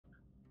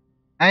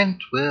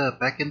And we're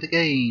back in the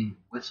game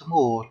with some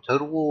more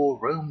Total War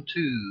Rome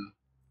 2,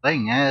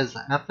 playing as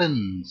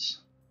Athens.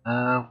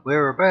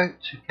 We're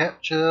about to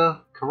capture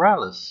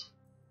Corrales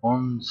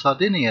on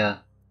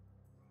Sardinia.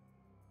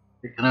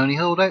 It can only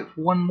hold out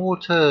for one more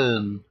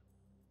turn.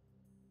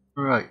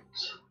 Right.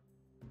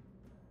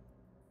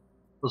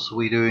 What are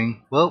we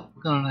doing? Well,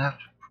 we're going to have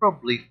to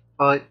probably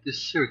fight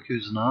this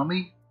Syracusan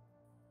army,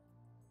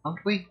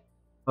 aren't we?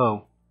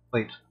 Oh,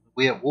 wait. Are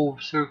we at war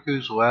with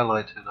Syracuse or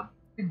allied to them?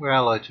 I think we're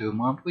allied to them,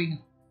 aren't we? In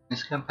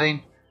this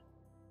campaign.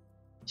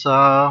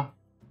 Sardinian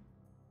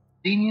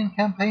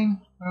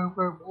campaign?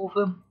 We're at war with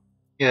them?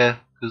 Yeah,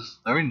 because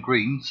they're in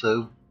green,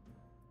 so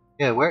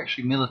yeah, we're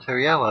actually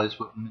military allies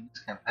with them in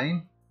this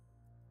campaign.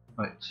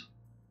 Right.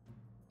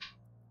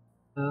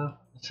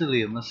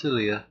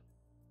 Massilia.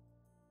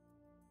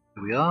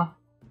 Here we are.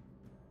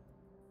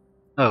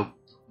 Oh,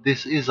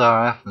 this is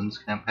our Athens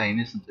campaign,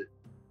 isn't it?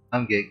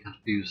 I'm getting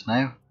confused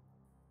now.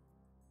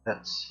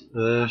 That's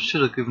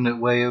should have given it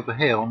away over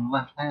here on the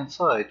left hand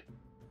side.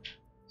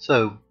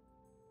 So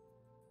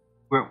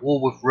we're at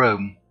war with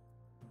Rome.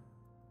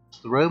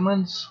 It's the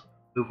Romans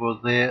over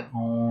there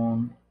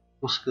on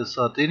Usca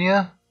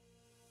Sardinia,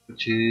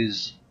 which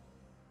is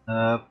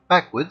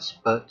backwards,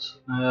 but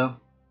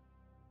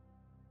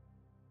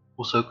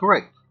also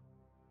correct.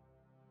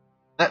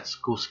 That's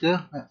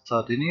Corsica, that's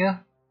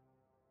Sardinia.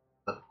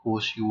 But of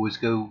course, you always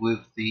go with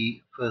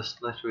the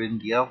first letter in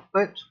the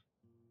alphabet.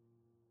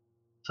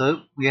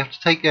 So we have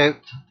to take out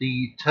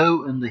the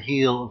toe and the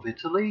heel of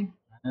Italy,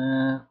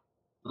 the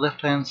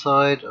left hand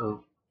side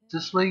of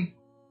Sicily,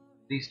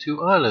 these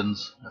two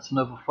islands. That's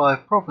another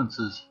 5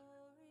 provinces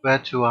to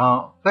add to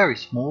our very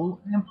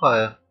small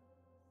empire.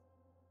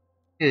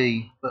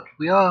 Okay, but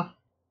we are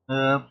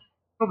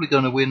probably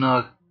going to win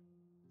our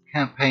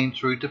campaign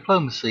through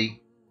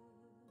diplomacy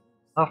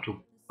after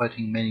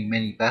fighting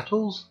many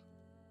battles.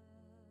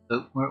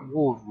 So we're at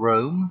war with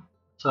Rome.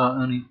 It's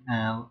our only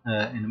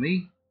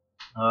enemy.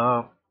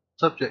 Our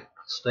subject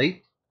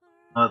state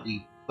are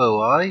the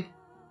Boii,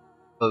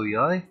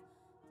 who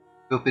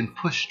have been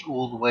pushed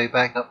all the way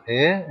back up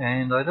here,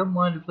 and I don't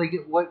mind if they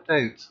get wiped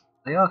out.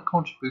 They are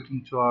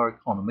contributing to our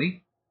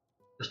economy,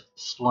 just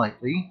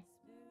slightly.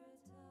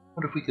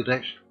 What if we could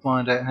actually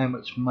find out how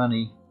much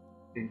money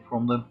we get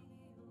from them?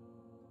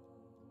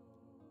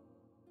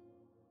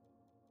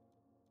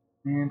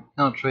 And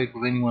can't trade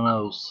with anyone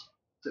else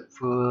except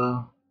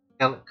for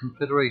Gallic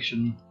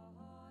Confederation.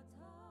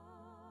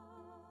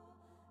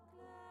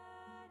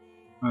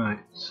 Right,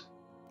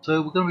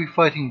 so we're going to be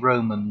fighting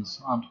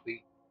Romans, aren't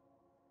we?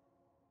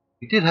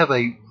 We did have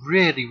a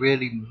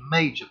really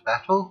major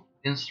battle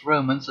against the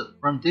Romans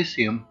at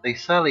Brundisium. They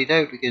sallied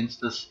out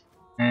against us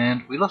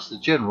and we lost the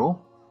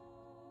general,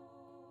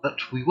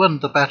 but we won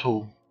the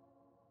battle.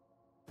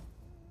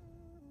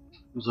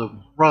 It was a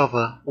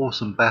rather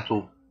awesome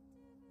battle.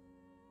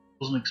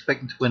 Wasn't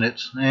expecting to win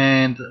it,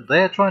 and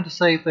they're trying to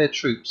save their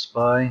troops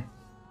by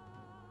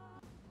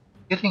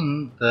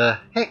getting the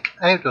heck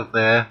out of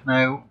there.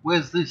 Now,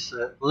 where's this?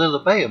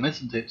 Lilybaeum,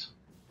 isn't it?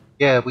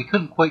 Yeah, we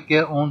couldn't quite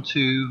get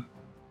onto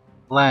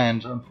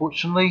land,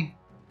 unfortunately.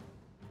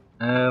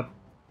 Our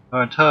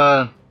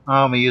entire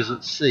army is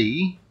at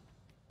sea,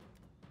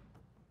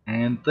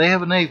 and they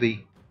have a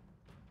navy.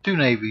 2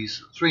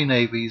 navies, 3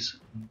 navies.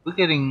 We're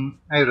getting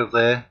out of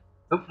there.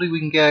 Hopefully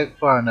we can get out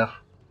far enough.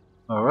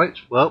 Alright,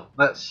 well,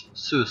 that's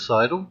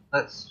suicidal.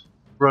 That's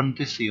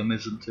Brundisium,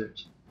 isn't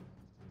it?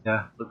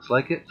 Yeah, looks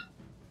like it.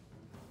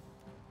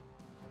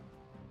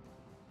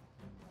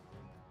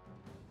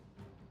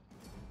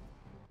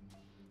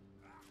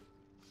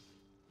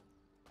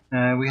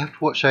 We have to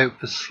watch out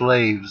for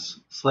slaves.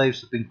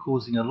 Slaves have been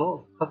causing a lot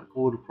of public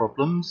order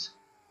problems.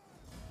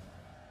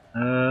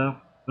 We're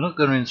not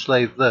going to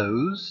enslave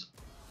those.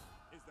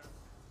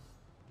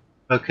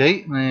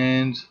 Okay,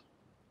 and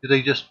did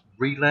they just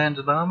re-land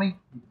an army?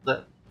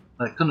 That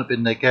couldn't have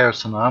been their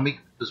garrison army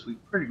because we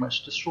pretty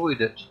much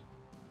destroyed it.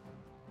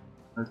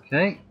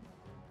 Okay,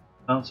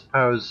 balance of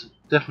power is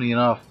definitely in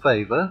our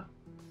favour.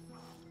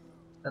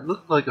 That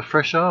looked like a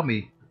fresh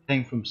army that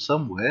came from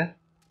somewhere.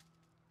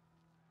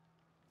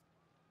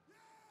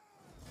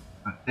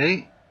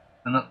 Okay,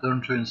 we're not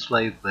going to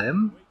enslave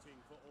them.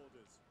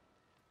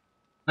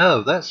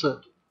 No, that's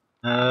at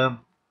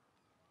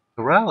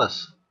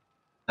Corrales.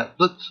 That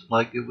looked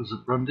like it was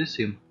at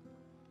Brundisium.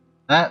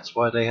 That's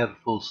why they had a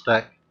full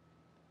stack.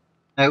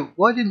 Now,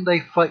 why didn't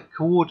they fight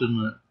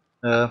coordinate?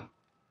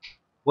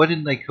 Why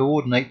didn't they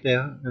coordinate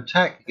their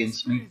attack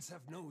against me?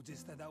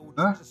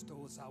 Huh?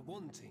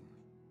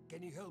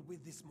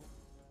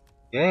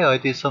 Yeah, I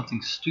did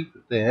something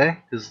stupid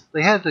there, because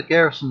they had a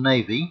garrison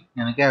navy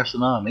and a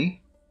garrison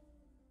army.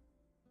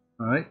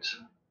 Alright,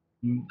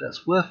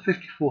 that's worth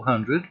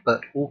 5,400,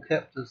 but all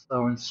captives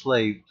are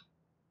enslaved.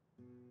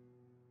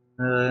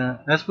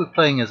 As we're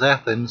playing as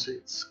Athens,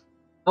 it's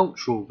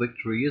cultural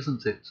victory,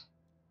 isn't it?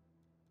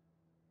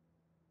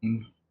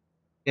 You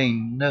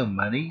gain no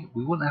money,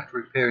 we wouldn't have to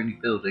repair any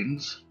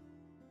buildings.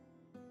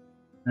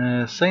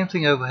 Same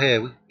thing over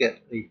here, we could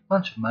get a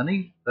bunch of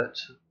money, but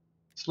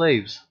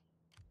slaves.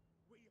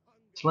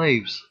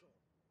 Slaves.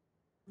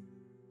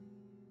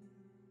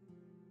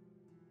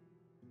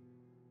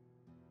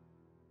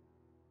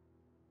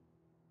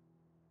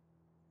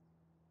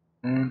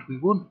 And we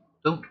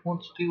don't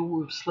want to deal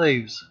with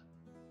slaves.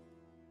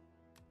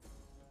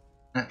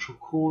 Natural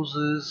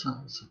causes,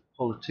 as a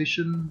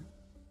politician,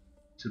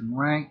 in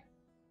rank.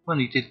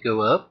 Money did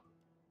go up.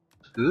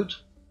 That's good.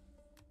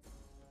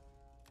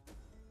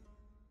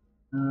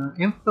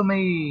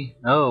 Infamy.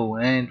 Oh,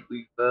 and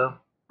we've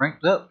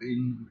ranked up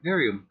in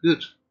Imperium.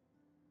 Good.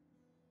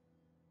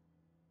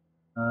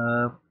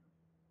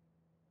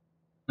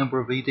 Number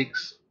of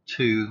edicts,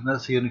 2.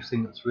 That's the only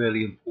thing that's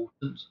really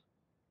important.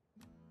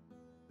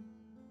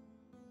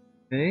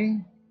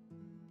 Okay.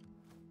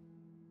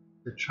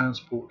 The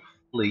transport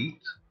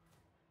fleet.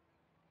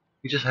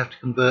 We just have to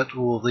convert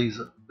all of these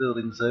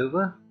buildings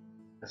over.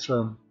 That's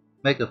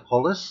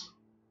megapolis,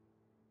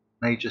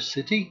 major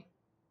city.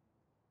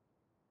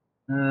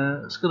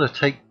 It's going to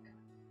take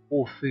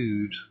 4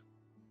 food.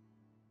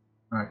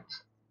 Right.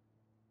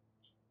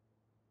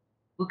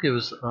 We'll give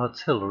us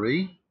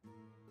artillery.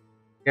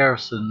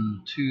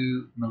 Garrison,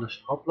 2 militia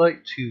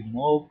hoplite, 2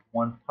 mob,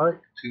 1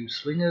 pike, 2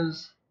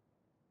 slingers,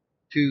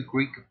 2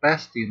 Greek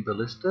bastion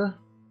ballista,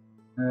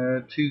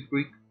 2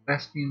 Greek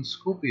bastion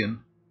scorpion.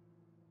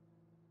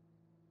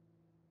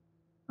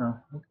 Oh,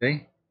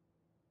 okay.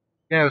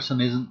 Garrison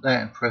isn't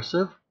that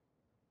impressive,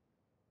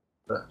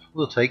 but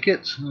we'll take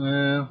it.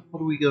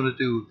 What are we going to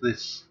do with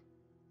this?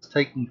 It's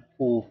taking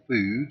 4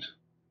 food.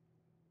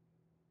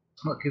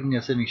 It's not giving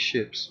us any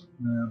ships,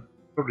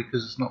 probably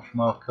because it's not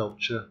from our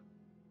culture.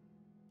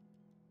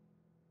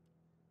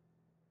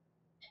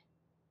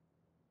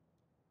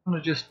 I'm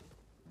going to just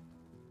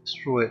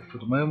destroy it for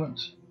the moment.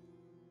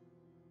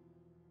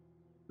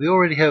 We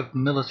already have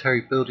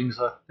military buildings,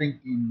 I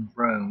think, in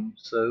Rome,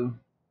 so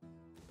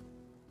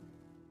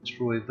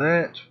destroy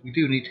that. We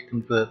do need to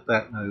convert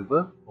that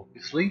over,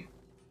 obviously.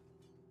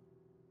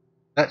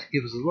 That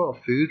gives us a lot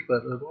of food,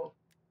 but a lot of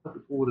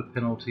public order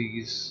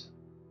penalties.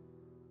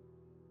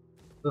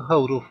 We'll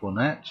hold off on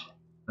that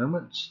for a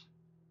moment.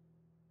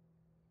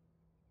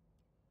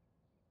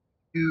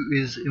 Who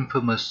is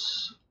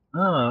infamous?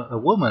 Ah, a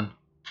woman.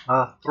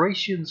 Our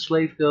Thracian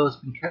slave girl has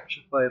been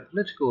captured by a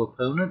political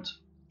opponent,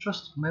 a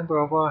trusted member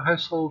of our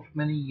household for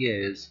many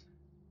years.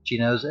 She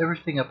knows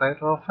everything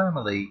about our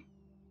family.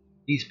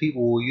 These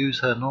people will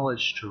use her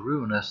knowledge to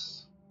ruin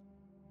us.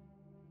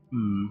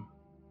 On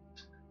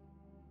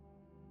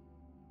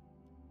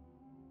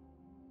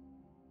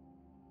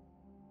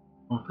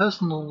a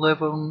personal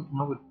level,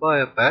 I would buy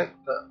her back,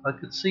 but I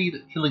could see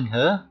that killing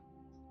her,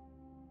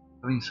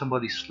 having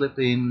somebody slip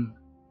in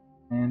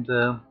and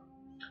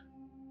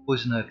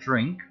poison her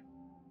drink,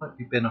 might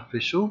be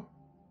beneficial.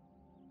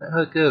 Let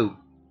her go.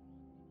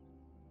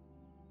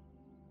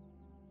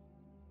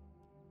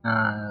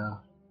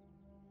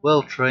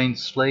 Well-trained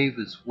slave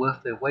is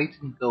worth their weight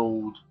in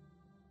gold.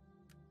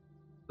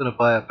 I'm going to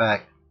buy her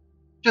back,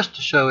 just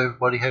to show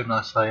everybody how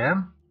nice I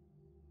am.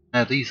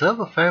 Now these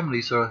other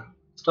families are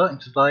starting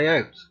to die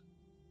out.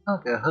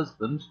 Can't get a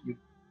husband. You're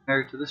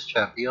married to this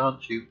chappie,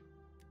 aren't you?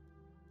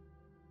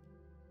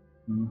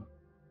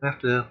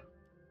 After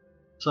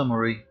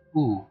summary.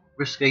 Ooh,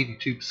 risk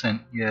 82%.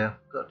 Yeah,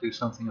 got to do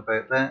something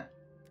about that.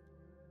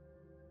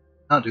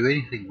 Can't do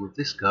anything with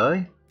this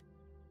guy.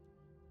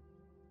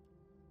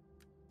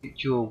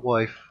 Get your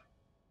wife.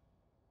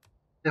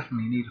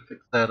 Definitely need to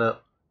fix that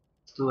up.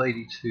 Still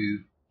 82.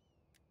 Is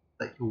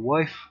that your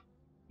wife?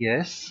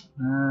 Yes.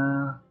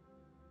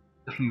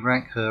 Definitely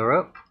rank her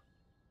up.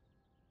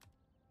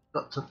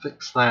 Got to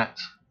fix that.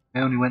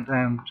 I only went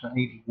down to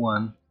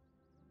 81.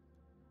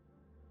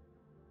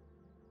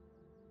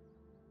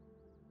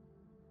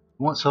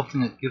 Want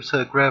something that gives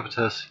her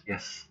gravitas?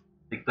 Yes.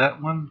 Take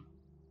that one.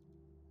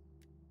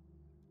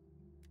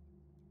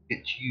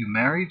 Get you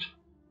married.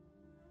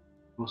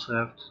 Also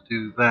have to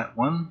do that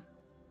one.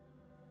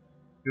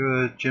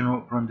 You're a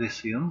General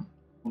Brundisium.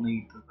 We'll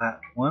need that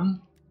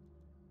one.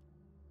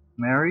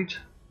 Married.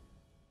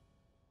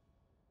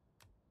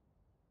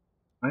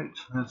 Right,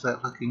 how's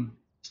that looking?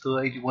 Still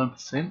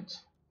 81%.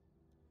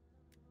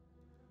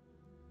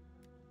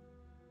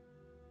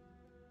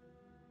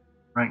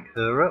 Rank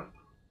her up.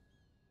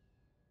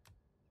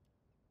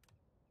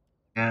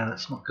 Yeah,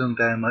 that's not going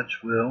down much.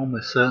 We're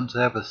almost certain to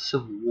have a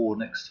civil war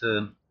next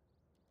turn.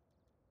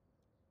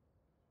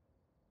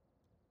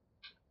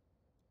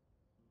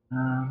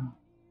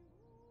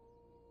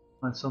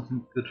 Find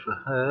something good for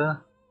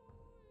her.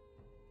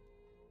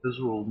 Those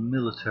are all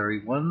military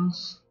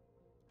ones.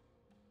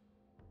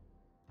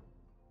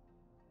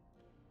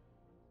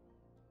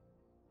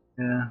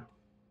 Yeah.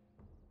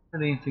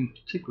 Anything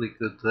particularly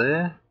good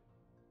there?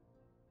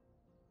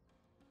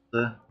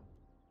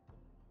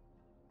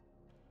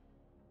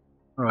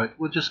 Alright,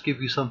 we'll just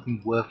give you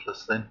something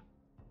worthless then.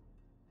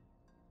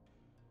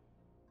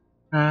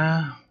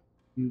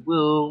 We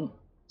will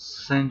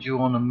send you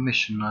on a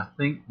mission, I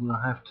think. We'll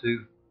have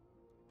to.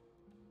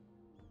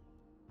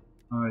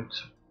 Alright.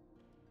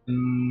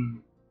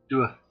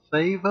 Do a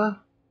favour?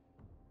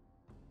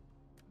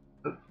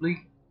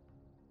 Hopefully.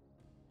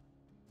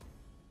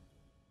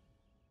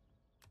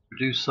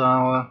 Reduce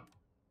our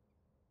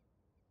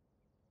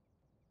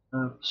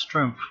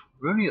strength.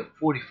 We're only at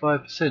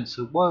 45%,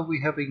 so why are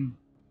we having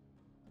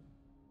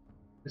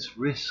Let's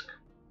risk.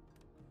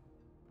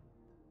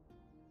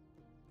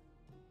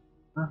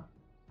 Huh?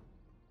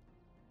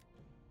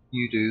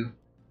 You do.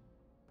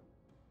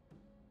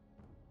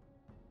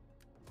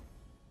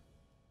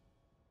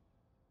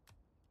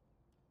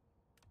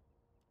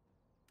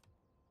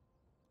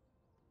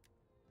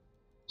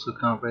 Also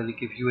can't really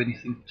give you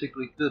anything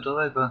particularly good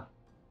either.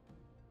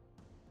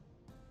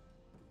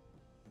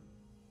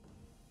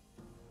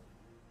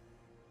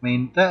 I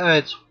mean, that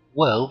adds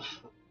wealth,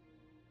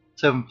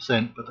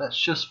 7%, but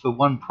that's just for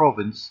one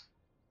province.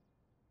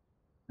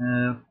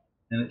 And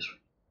it's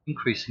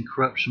increasing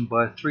corruption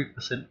by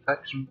 3%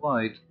 faction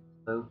wide.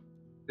 So,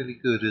 really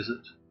good, is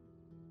it?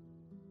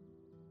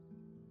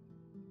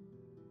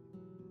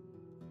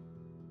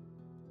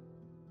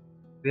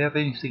 Do we have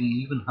anything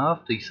even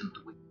half decent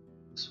with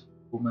this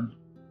woman?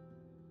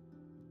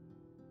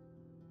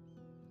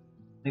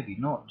 Maybe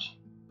not.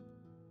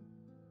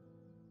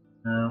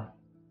 No.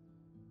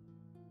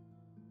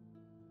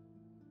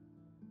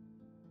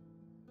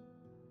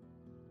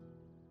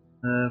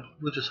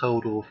 We'll just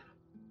hold off.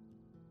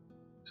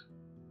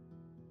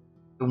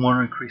 Don't want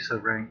to increase her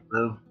rank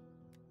though.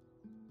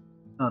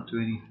 Can't do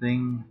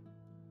anything.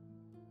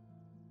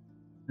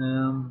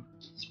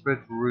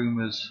 Spread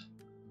rumours.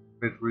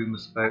 Spread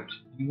rumours about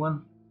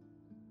anyone?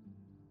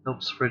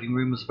 Help spreading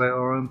rumours about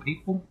our own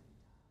people?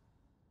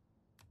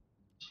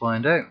 Let's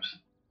find out.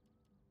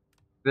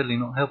 Really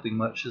not helping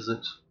much, is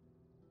it?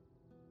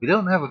 We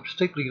don't have a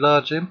particularly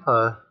large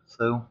empire,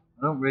 so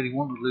I don't really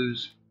want to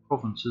lose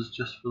provinces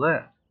just for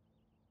that.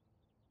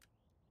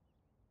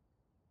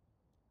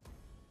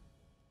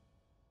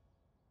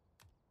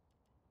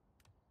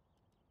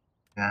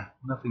 Yeah,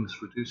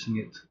 nothing's reducing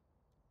it.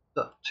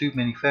 Got too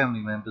many family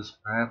members,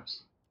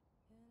 perhaps.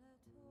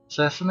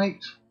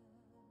 Assassinate?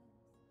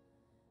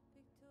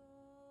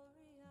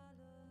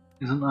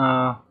 This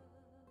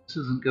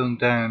isn't going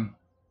down.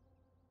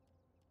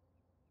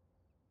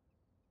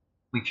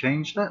 We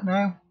change that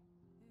now?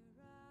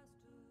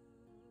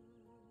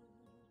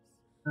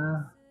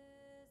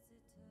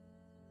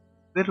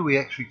 Where do we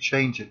actually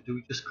change it? Do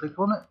we just click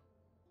on it?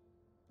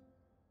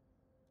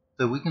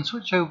 So we can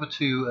switch over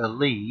to a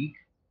league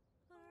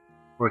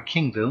or a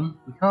kingdom.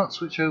 We can't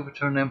switch over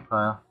to an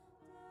empire.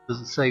 Does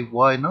it say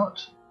why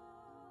not?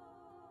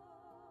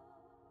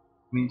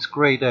 I mean, it's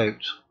greyed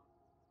out.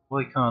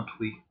 Why can't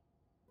we?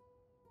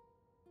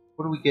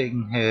 What are we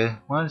getting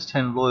here? Minus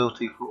 10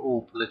 loyalty for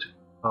all political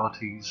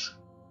parties.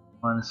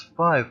 Minus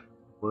 5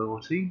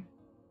 loyalty.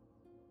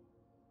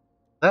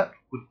 That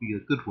would be a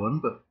good one,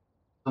 but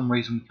for some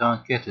reason we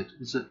can't get it.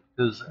 Is it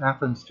because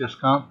Athens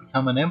just can't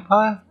become an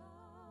empire?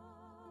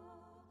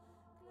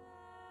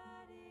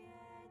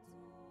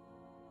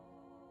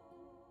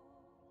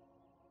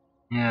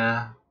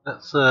 Yeah,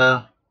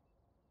 that'd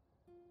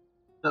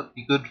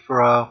be good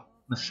for our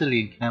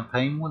Massilian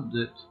campaign, wouldn't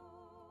it?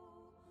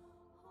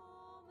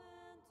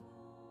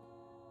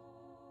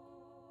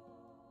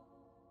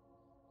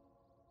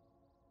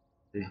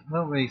 I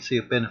don't really see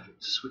a benefit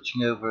to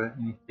switching over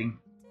anything.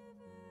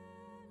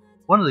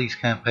 One of these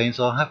campaigns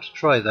I'll have to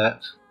try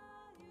that.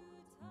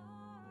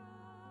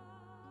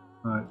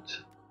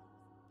 Right.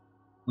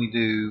 We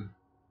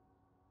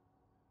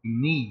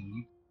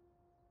need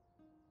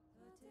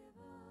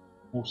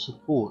more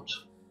support.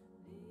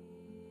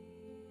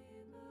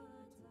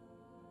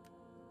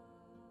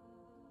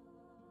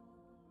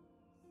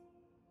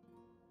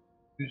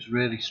 Who's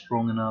really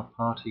strong in our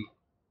party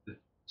to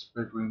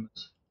spread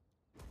rumours?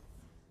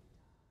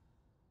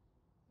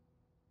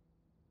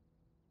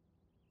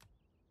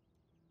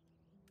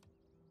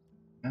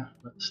 Yeah,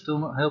 that's still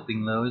not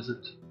helping though, is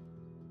it?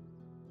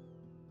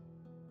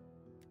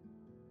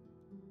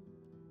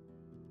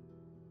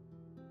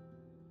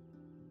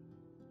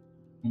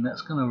 And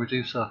that's going to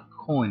reduce our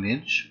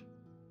coinage.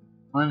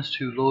 Minus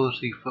 2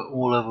 loyalty for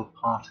all other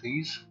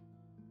parties.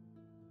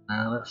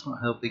 Now that's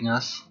not helping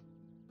us.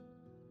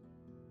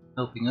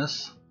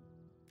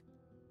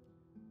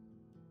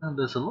 And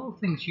there's a lot of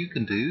things you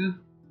can do.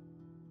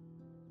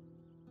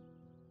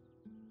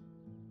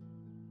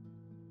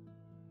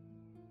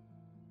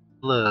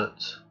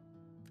 Flirt.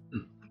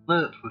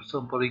 Flirt with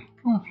somebody.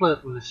 Come on,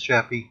 flirt with this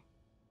chappie.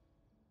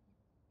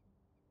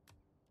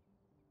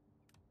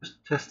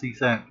 Just test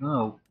these out.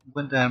 Oh,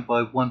 went down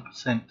by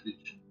 1%.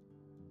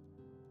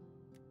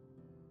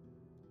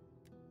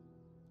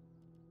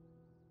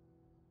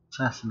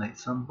 Assassinate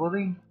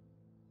somebody.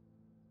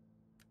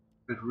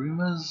 Spread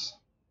rumours.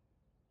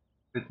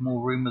 Spread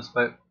more rumours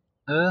about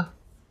her.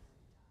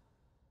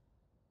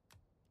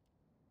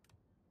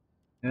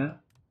 Yeah.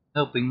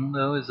 Helping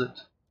though, is it?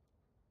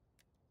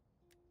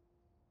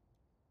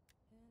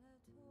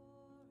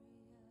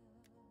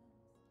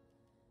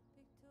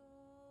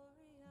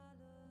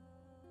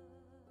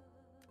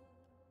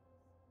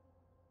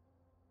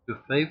 Do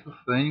a favour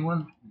for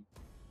anyone?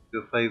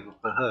 Do a favour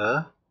for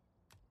her?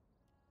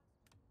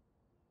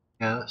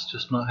 Yeah, that's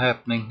just not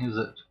happening, is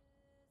it?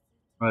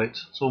 Right,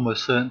 it's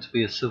almost certain to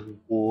be a civil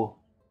war.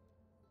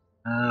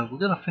 We're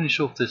going to finish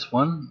off this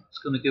one. It's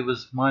going to give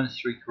us minus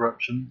 3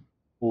 corruption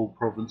for all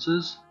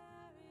provinces.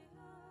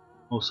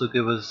 Also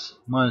give us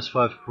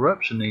 -5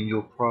 corruption in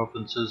your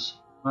provinces.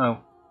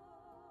 Wow.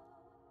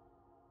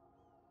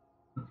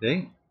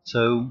 Okay,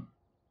 so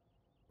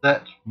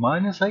that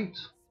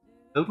 -8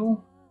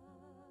 total?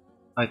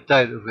 I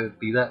doubt if it would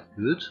be that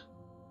good.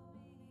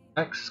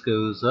 Tax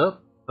goes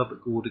up,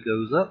 public order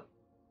goes up.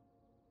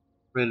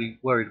 Really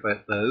worried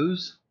about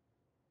those.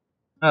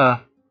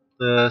 Ah,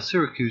 the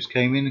Syracuse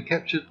came in and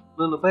captured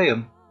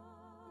Lilybaeum.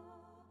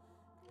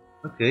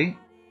 Okay,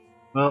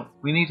 well,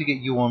 we need to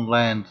get you on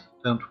land,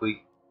 don't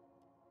we?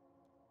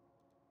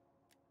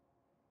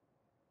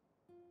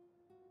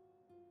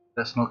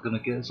 That's not going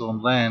to get us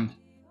on land.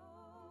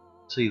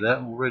 See that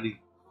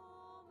already.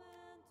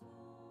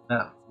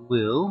 That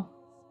will.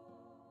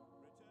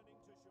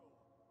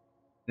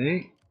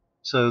 Okay,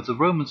 so the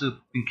Romans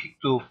have been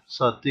kicked off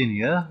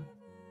Sardinia.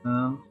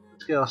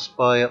 Let's get our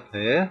spy up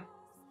here.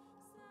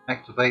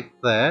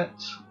 Activate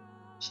that.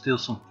 Steal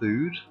some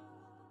food.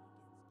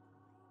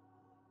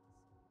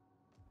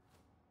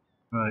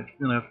 Right,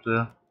 we're going to have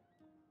to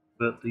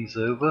convert these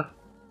over.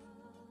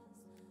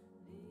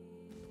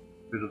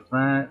 Get rid of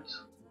that.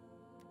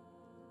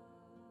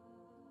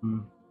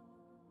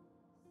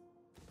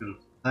 Get rid of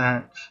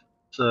that.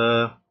 It's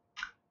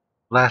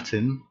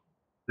Latin.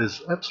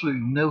 There's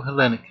absolutely no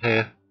Hellenic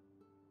here.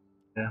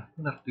 Yeah, I'm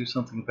going to have to do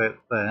something about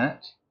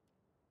that.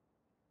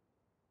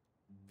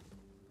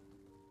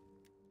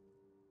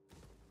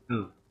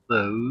 Of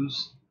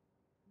those.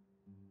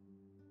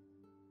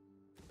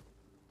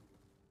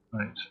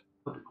 Right,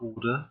 public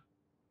order.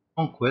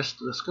 Conquest,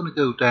 that's going to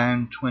go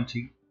down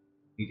 20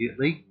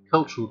 immediately.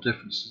 Cultural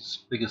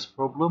differences, biggest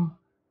problem.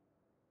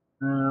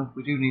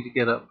 We do need to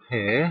get up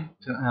here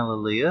to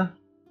Alalia.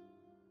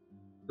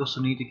 We also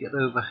need to get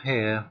over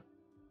here.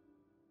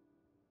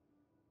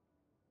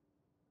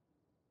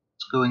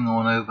 What's going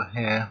on over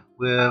here?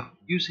 We're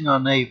using our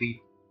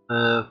navy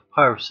for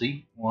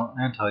piracy, or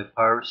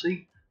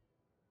anti-piracy.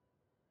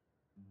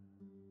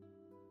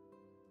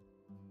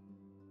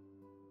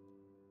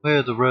 Where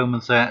are the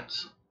Romans at?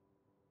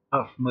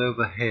 Apart from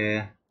over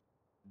here.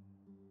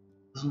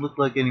 Doesn't look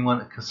like anyone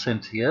at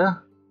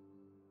Cassentia.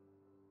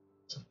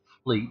 It's a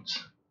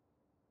fleet.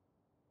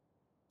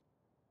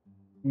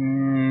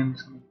 And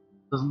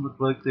doesn't look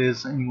like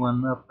there's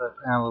anyone up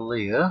at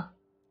Alalia.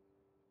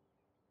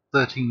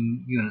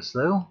 13 units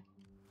though.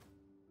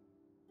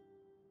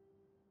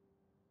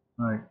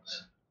 Right.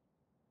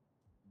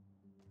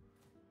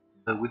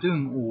 So we're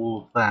doing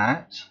all of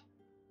that.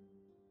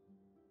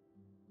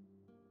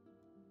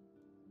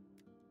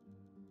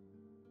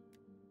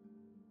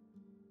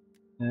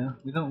 Yeah,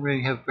 we don't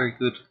really have very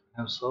good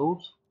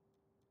households.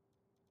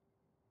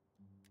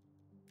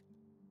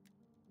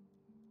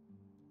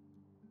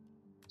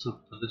 So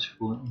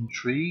political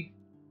intrigue.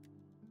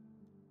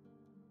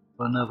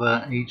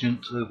 Another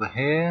agent over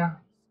here.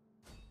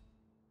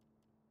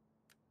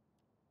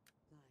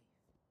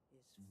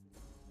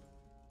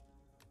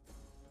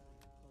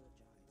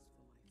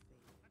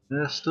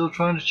 They're still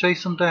trying to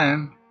chase them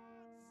down.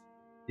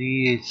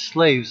 The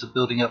slaves are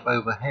building up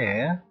over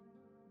here.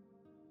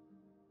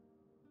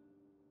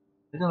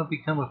 They're going to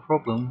become a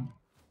problem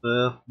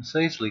for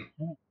Saisley.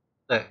 Oh,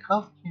 there,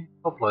 Carthaginian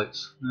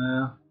hoplites.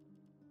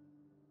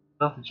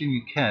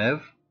 Carthaginian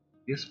Cav.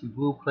 Yes, we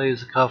will play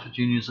as the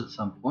Carthaginians at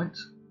some point.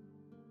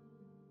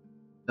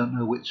 Don't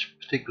know which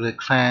particular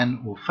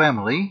clan or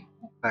family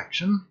or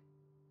faction.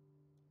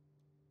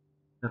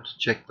 Have to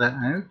check that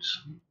out.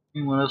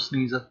 Anyone else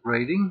needs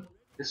upgrading?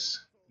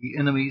 Yes, the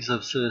enemies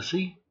of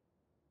Circe.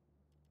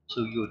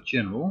 So your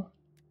general.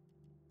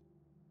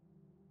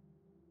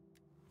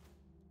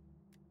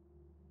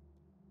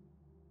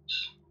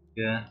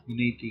 Yeah, you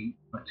need the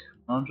right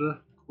commander,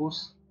 of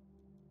course.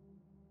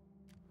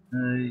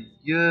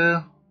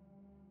 Yeah.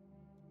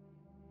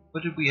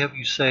 Where did we have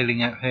you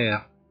sailing out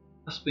here?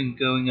 Just been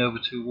going over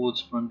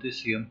towards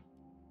Brundisium.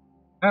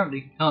 Apparently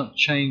you can't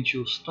change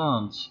your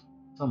stance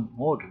for some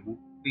odd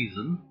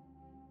reason.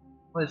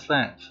 Where's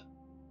that?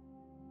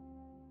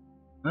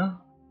 Huh?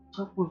 What's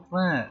up with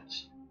that?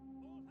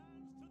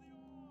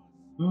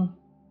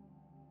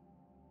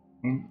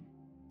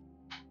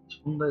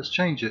 Let's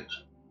change it.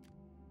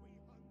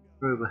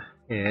 We're over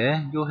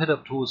here. You'll head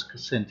up towards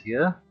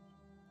Cassentia.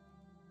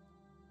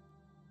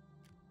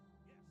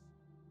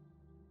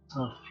 It's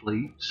our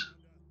fleet.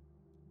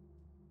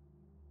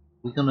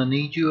 We're gonna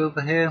need you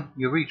over here.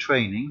 You're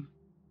retraining.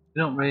 We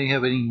don't really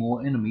have any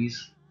more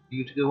enemies for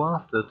you to go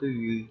after, do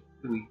you?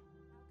 Do we?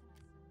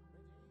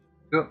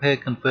 You're up here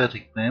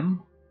converting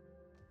them.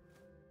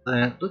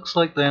 Looks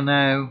like they're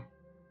now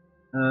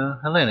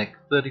Hellenic,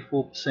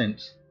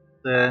 34%.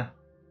 They're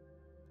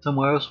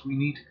somewhere else we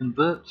need to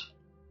convert.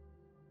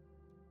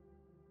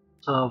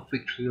 What's our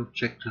victory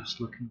objectives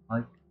looking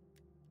like?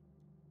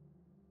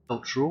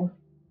 Cultural.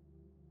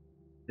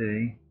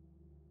 Okay.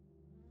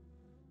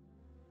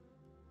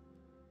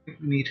 I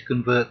think we need to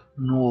convert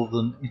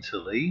northern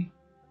Italy.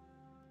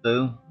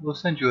 So we'll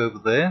send you over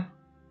there.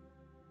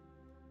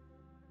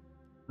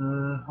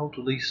 Hold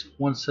at least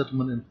one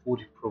settlement in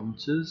 40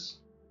 provinces.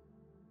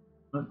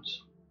 Right.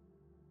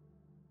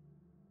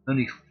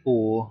 Only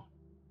 4.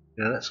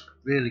 Yeah, that's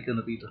really going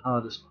to be the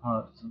hardest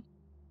part, isn't it?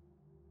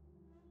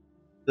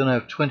 Going to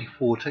have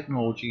 24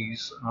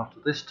 technologies after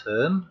this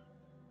turn.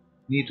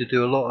 Need to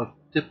do a lot of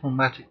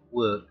diplomatic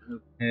work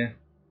over here.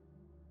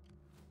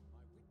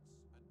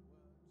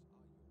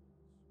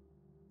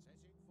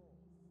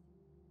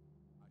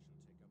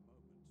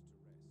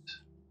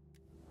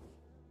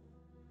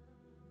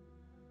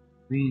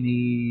 We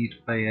need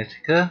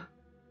Baetica.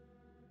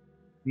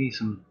 We need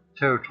some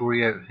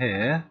territory out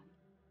here.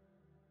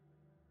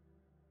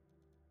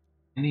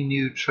 Any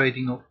new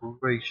trading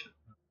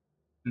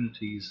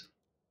opportunities?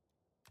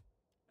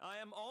 I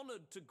am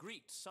honored to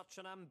greet such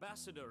an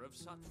ambassador of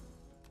such.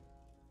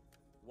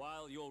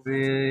 While your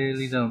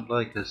Really don't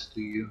like us,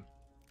 do you?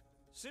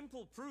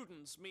 Simple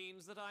prudence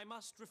means that I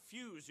must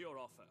refuse your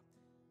offer,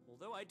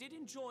 although I did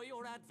enjoy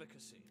your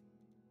advocacy.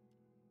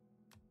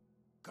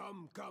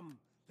 Come, come,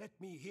 let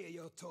me hear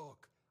your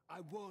talk. I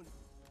won't.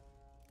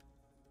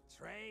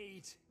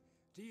 Trade?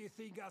 Do you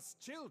think us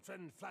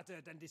children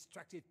flattered and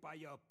distracted by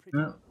your pretty...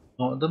 No,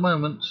 not at the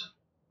moment.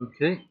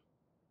 Okay.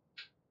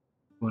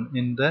 Won't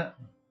end that.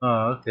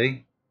 Ah,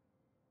 okay.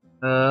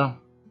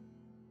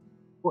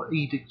 What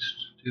edict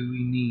do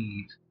we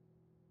need?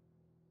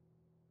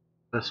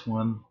 First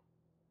one.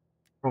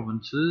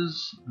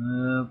 Provinces.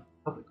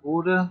 Public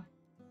order.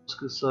 Let's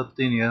go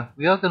Sardinia.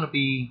 We are going to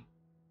be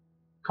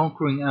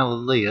conquering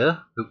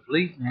Alalia,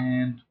 hopefully,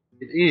 and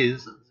it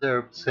is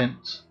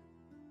 0%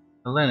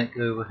 Hellenic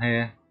over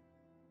here.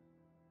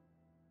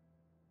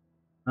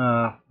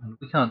 And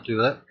we can't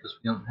do that because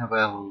we don't have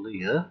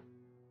Alalia.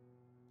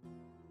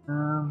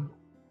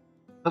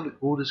 Public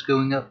orders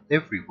going up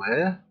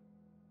everywhere.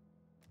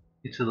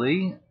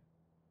 Italy.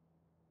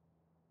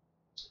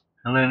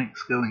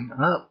 Hellenic's going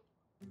up.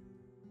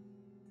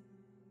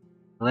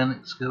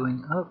 Hellenic's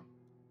going up.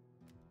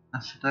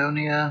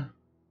 Macedonia.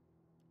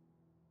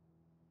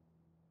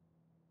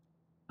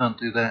 Can't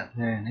do that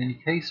there in any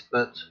case,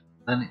 but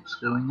Hellenic's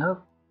going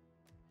up.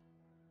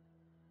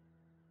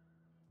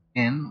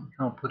 Again, we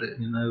can't put it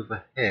in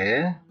over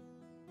here.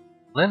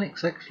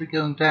 Hellenic's actually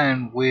going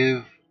down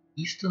with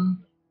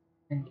Eastern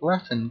and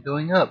Latin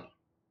going up.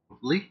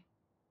 Probably.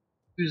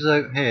 Who's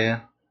out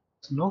here?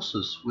 It's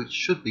Knossos, which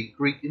should be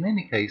Greek in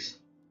any case.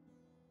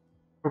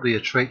 Probably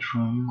a trait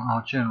from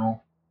our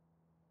general.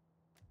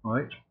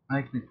 Right,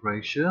 Magna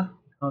Graecia.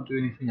 Can't do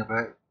anything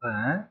about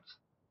that.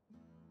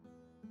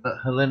 But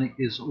Hellenic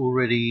is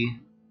already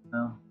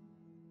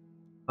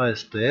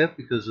highest there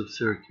because of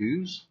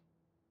Syracuse.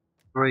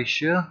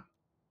 Graecia.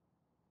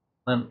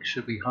 Hellenic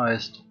should be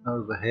highest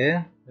over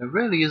here. There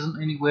really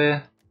isn't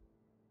anywhere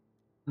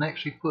you can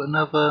actually put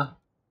another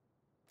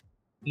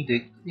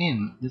edict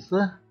in, is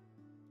there?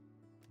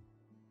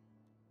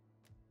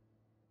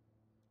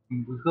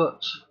 And we've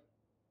got...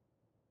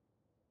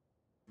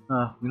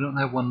 we don't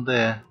have one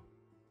there.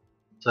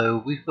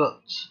 So we've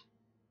got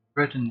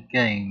bread and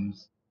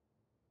games.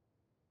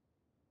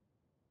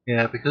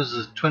 Yeah, because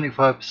there's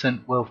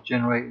 25% wealth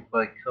generated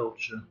by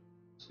culture.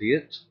 See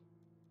it?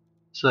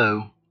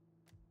 So,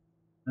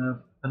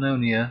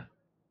 Pannonia.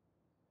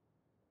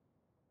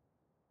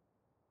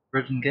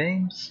 Bread and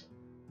games?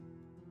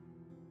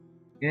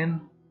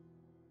 Again?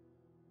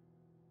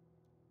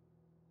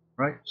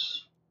 Right.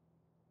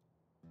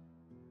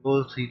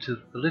 Loyalty to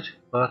the political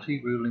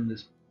party ruling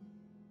this.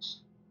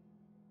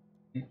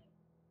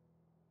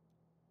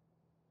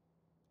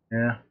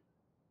 Yeah.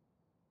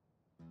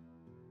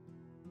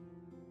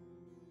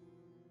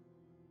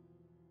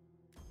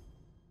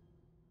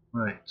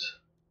 Right.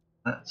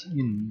 That's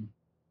in.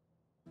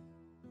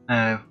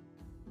 Now,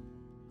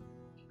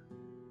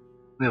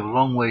 we have a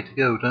long way to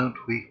go, don't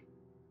we?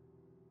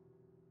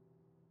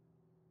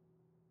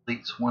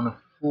 Fleet's 1 of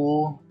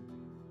 4.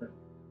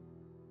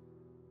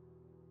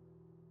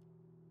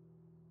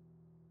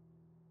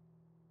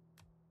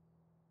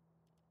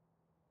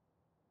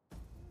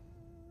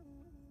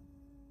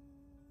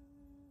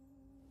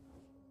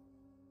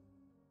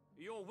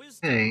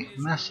 Okay,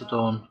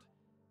 Macedon.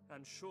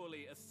 And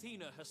surely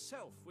Athena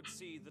herself would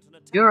see that an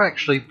attack. You're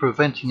actually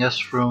preventing us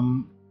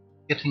from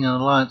getting an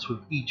alliance with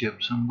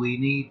Egypt, and we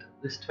need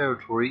this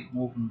territory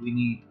more than we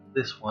need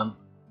this one.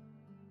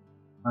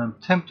 I'm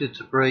tempted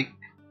to break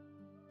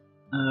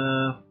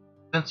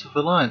defensive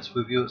alliance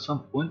with you at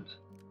some point.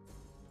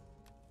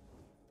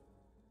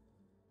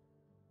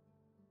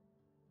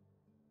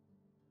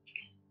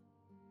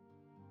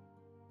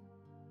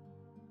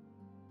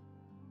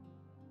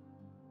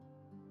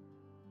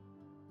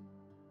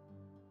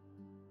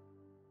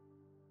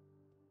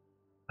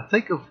 I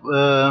think of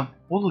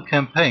all the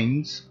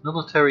campaigns,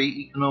 military,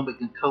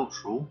 economic and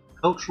cultural.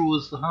 Cultural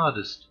was the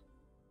hardest,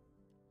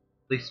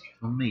 at least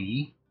for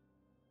me,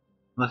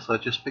 unless I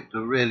just picked a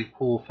really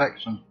poor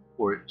faction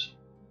for it.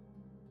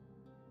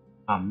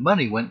 Our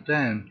money went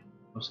down.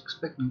 I was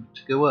expecting it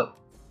to go up.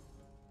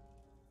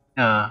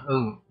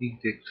 Oh,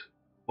 edict.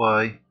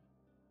 Why?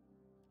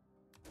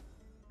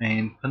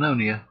 And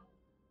Pannonia.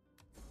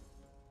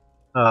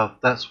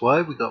 That's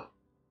why we got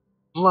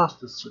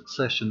blasted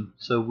succession.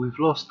 So we've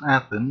lost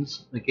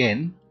Athens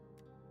again.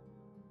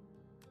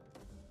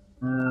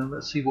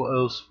 Let's see what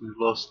else we've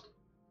lost.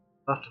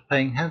 After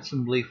paying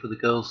handsomely for the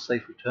girl's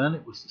safe return,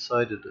 it was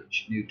decided that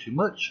she knew too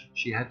much,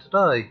 she had to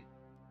die.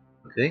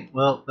 Okay,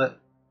 well, that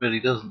really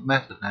doesn't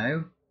matter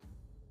now.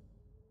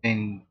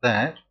 In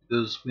that,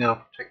 because we are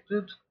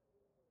protected.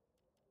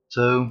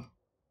 So,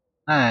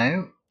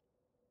 now,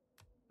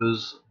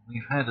 because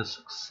we've had a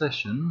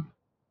succession,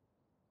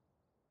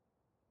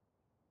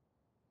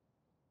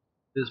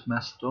 there's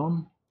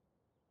Macedon.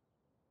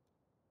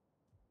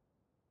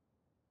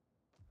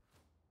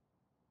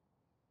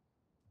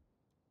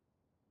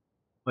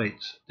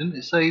 Wait, didn't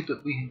it say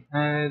that we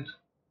had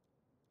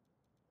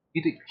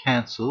edict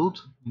cancelled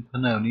in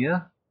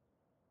Pannonia?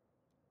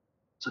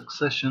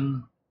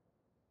 Succession,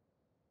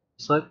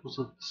 disciples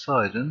of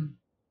Poseidon.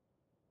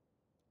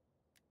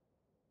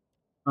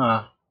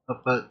 Up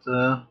at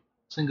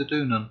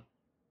Singadunan,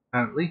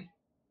 apparently.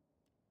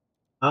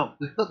 Well,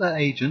 we've got that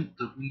agent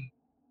that we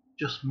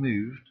just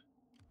moved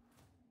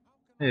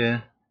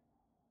here,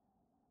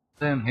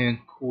 down here,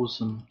 and cause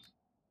some,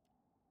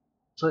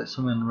 cite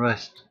some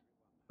unrest.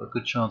 Got a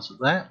good chance at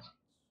that.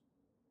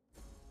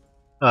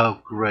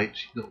 Oh, great,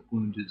 you got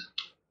wounded.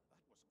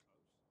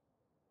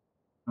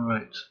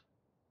 Alright.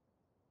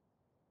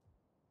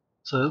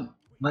 So,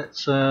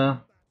 let's keep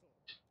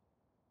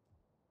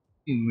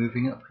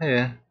moving up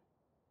here.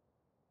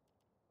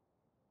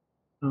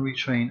 Gonna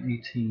retrain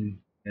 18,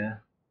 yeah.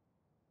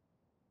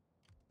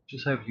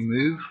 Just have you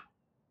move.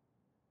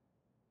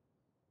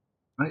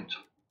 Right.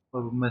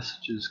 Bible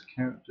messages,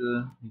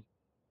 character,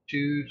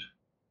 attitude.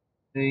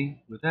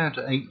 Okay, we're down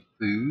to 8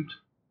 food.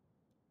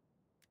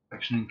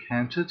 Action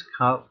encountered,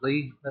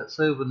 Cartley. That's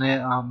over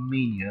near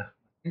Armenia,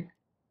 I think.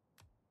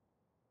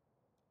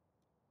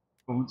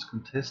 Province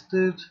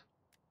contested.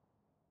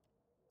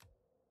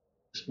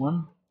 This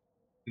one.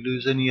 We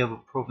lose any other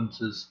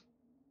provinces.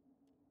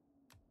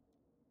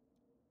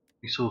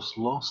 Resource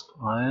lost,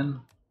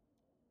 iron.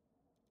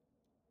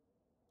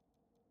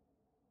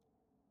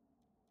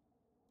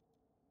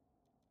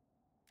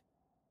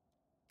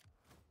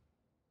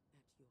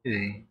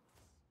 Okay.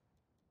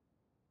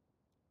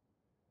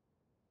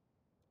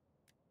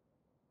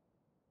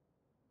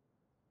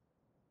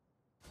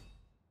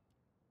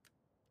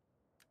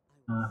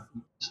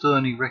 Still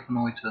only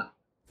reconnoiter.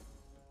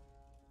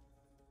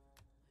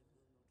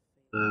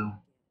 So,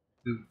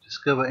 do we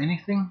discover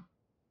anything?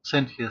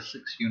 Sent here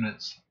 6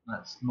 units.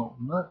 That's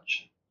not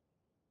much.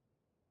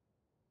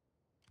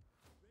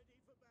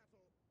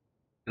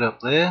 Get up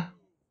there.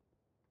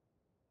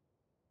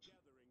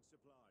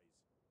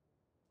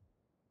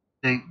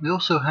 Okay, we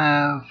also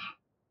have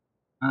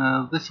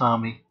this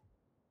army.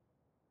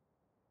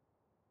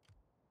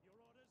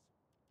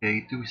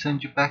 Okay, do we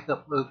send you back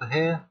up over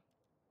here?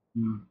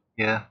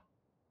 Yeah.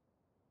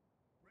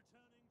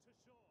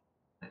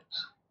 Right.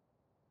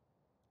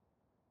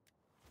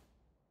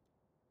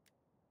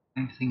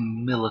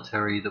 Anything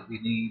military that we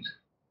need?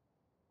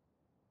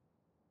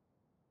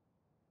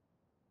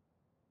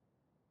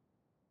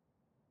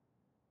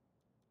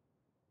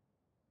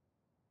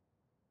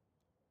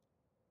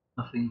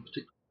 Nothing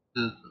particular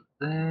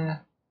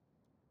there.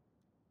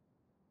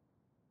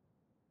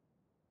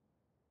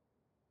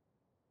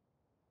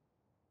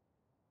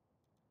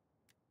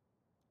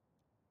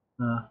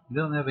 We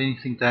don't have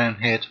anything down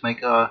here to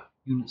make our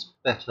units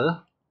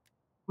better.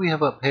 We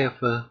have up here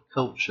for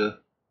culture.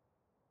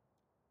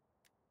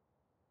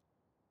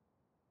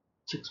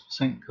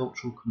 6%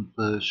 cultural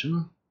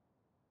conversion.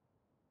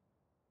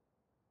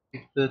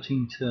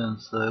 13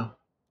 turns though.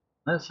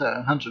 That's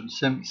at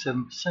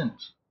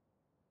 177%.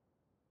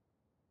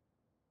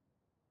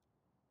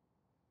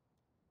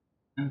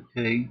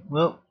 Okay,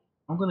 well,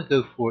 I'm going to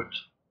go for it.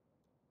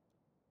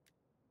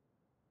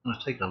 It's going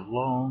to take a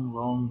long,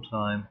 long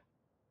time.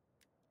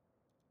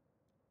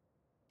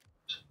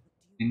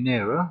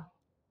 Nera.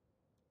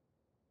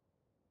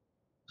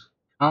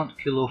 Can't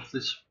kill off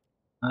this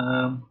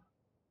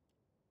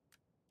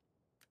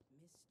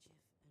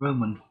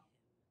Roman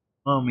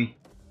army.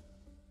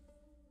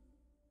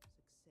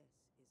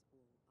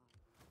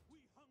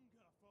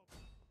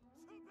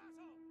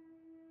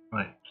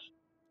 Right.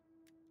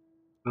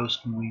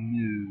 First we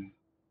move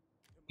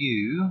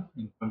you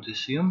in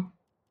Frontisium.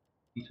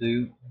 Need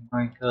to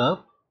rank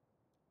up.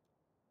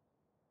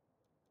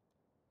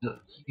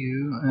 Got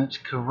you at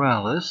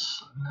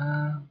Corrales.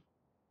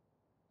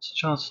 What's the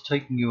chance of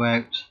taking you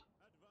out?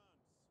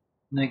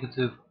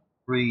 -3.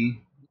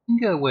 You can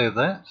get away with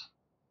that.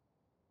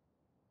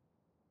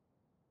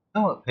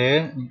 Come up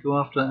here and go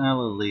after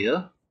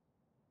Alalia.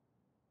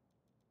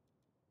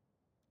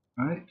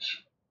 Right.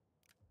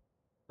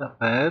 That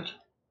bad.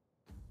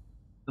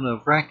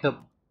 Gonna rack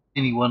up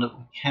anyone that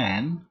we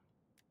can.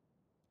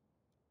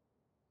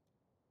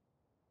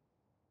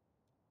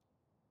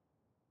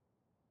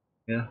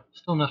 Yeah,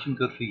 still nothing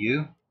good for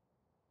you.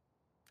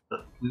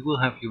 But we will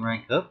have you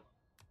rank up.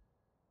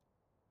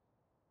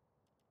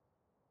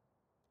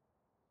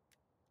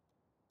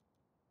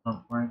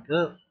 Rank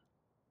up.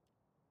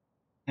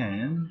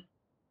 And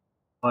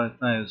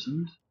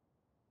 5,000.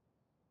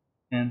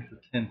 And for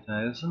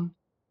 10,000.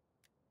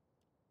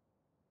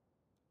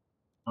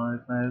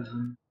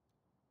 5,000.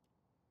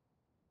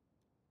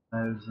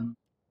 1,000.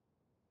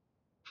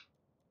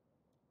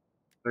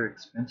 Very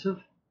expensive.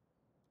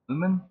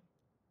 Women.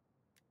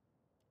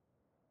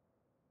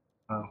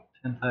 Oh,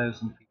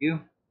 10,000 for you.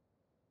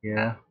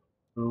 Yeah,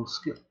 we'll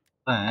skip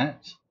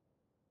that.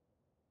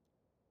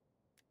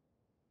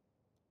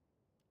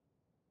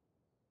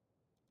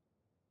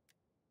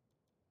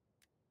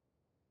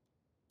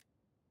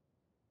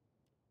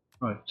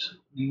 Right,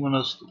 anyone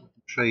else that we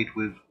can trade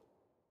with?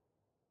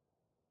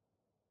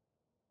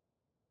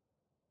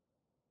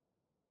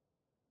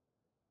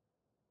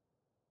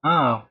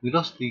 Ah, we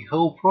lost the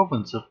whole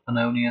province of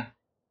Pannonia.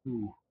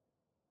 Ooh,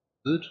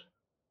 good.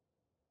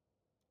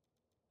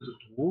 Is it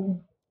the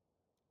wall?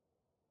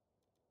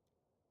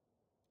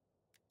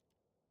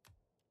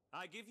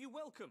 I give you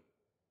welcome.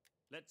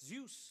 Let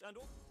Zeus and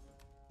all.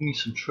 Give me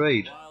some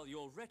trade. While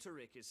your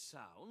rhetoric is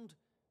sound,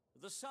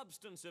 the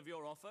substance of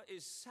your offer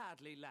is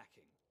sadly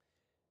lacking.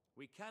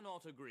 We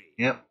cannot agree.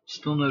 Yep,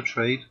 still no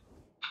trade.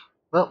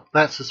 Well,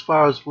 that's as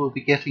far as we'll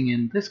be getting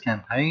in this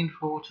campaign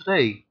for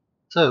today.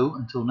 So,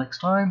 until next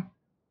time,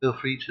 feel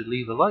free to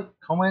leave a like,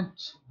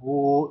 comment,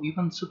 or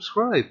even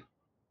subscribe,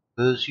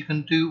 because you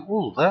can do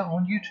all of that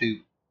on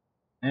YouTube,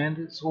 and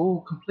it's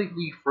all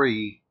completely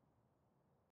free.